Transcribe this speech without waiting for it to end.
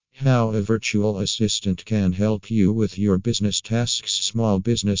How a virtual assistant can help you with your business tasks. Small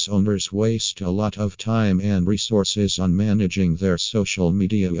business owners waste a lot of time and resources on managing their social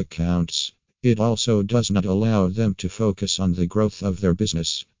media accounts. It also does not allow them to focus on the growth of their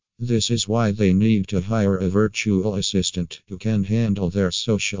business. This is why they need to hire a virtual assistant who can handle their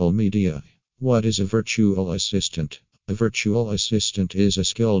social media. What is a virtual assistant? A virtual assistant is a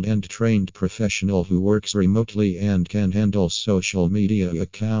skilled and trained professional who works remotely and can handle social media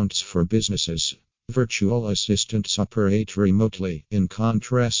accounts for businesses. Virtual assistants operate remotely. In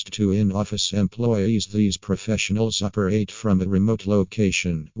contrast to in-office employees, these professionals operate from a remote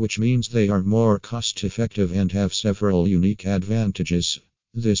location, which means they are more cost-effective and have several unique advantages.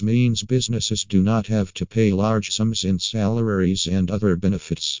 This means businesses do not have to pay large sums in salaries and other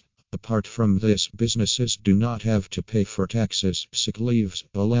benefits. Apart from this, businesses do not have to pay for taxes, sick leaves,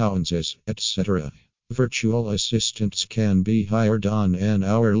 allowances, etc. Virtual assistants can be hired on an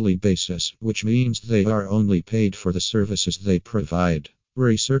hourly basis, which means they are only paid for the services they provide.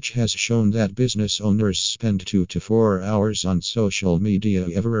 Research has shown that business owners spend 2 to 4 hours on social media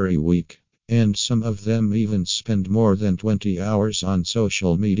every week. And some of them even spend more than 20 hours on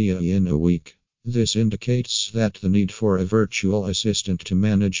social media in a week. This indicates that the need for a virtual assistant to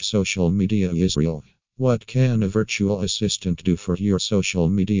manage social media is real. What can a virtual assistant do for your social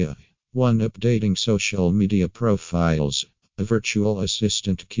media? 1. Updating social media profiles. A virtual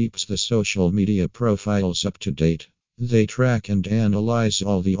assistant keeps the social media profiles up to date. They track and analyze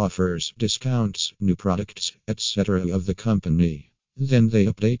all the offers, discounts, new products, etc. of the company. Then they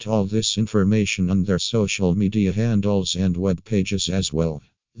update all this information on their social media handles and web pages as well.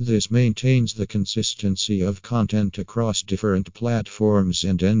 This maintains the consistency of content across different platforms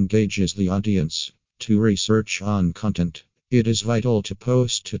and engages the audience. To research on content. It is vital to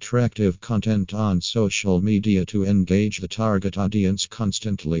post attractive content on social media to engage the target audience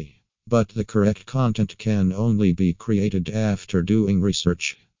constantly. But the correct content can only be created after doing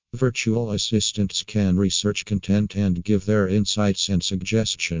research. Virtual assistants can research content and give their insights and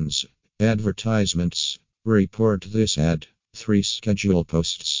suggestions. Advertisements. Report this ad. 3. Schedule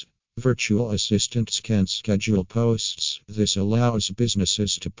posts. Virtual assistants can schedule posts. This allows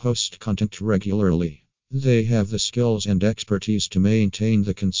businesses to post content regularly. They have the skills and expertise to maintain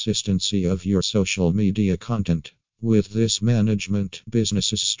the consistency of your social media content. With this management,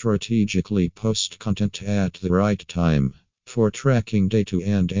 businesses strategically post content at the right time. For tracking data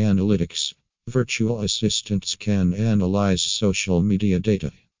and analytics, virtual assistants can analyze social media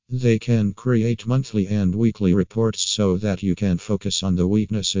data. They can create monthly and weekly reports so that you can focus on the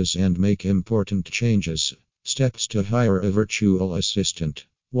weaknesses and make important changes. Steps to hire a virtual assistant.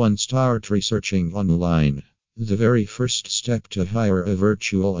 1. Start researching online. The very first step to hire a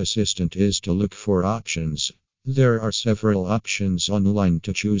virtual assistant is to look for options. There are several options online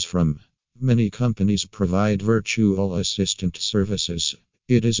to choose from. Many companies provide virtual assistant services.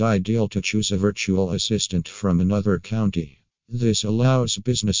 It is ideal to choose a virtual assistant from another county. This allows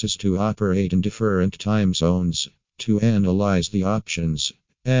businesses to operate in different time zones. To analyze the options.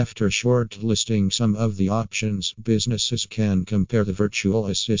 After shortlisting some of the options, businesses can compare the virtual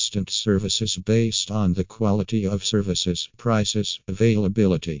assistant services based on the quality of services, prices,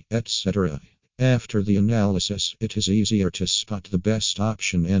 availability, etc. After the analysis, it is easier to spot the best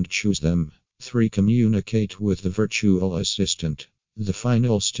option and choose them. 3. Communicate with the virtual assistant. The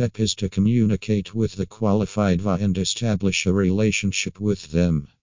final step is to communicate with the qualified VA and establish a relationship with them.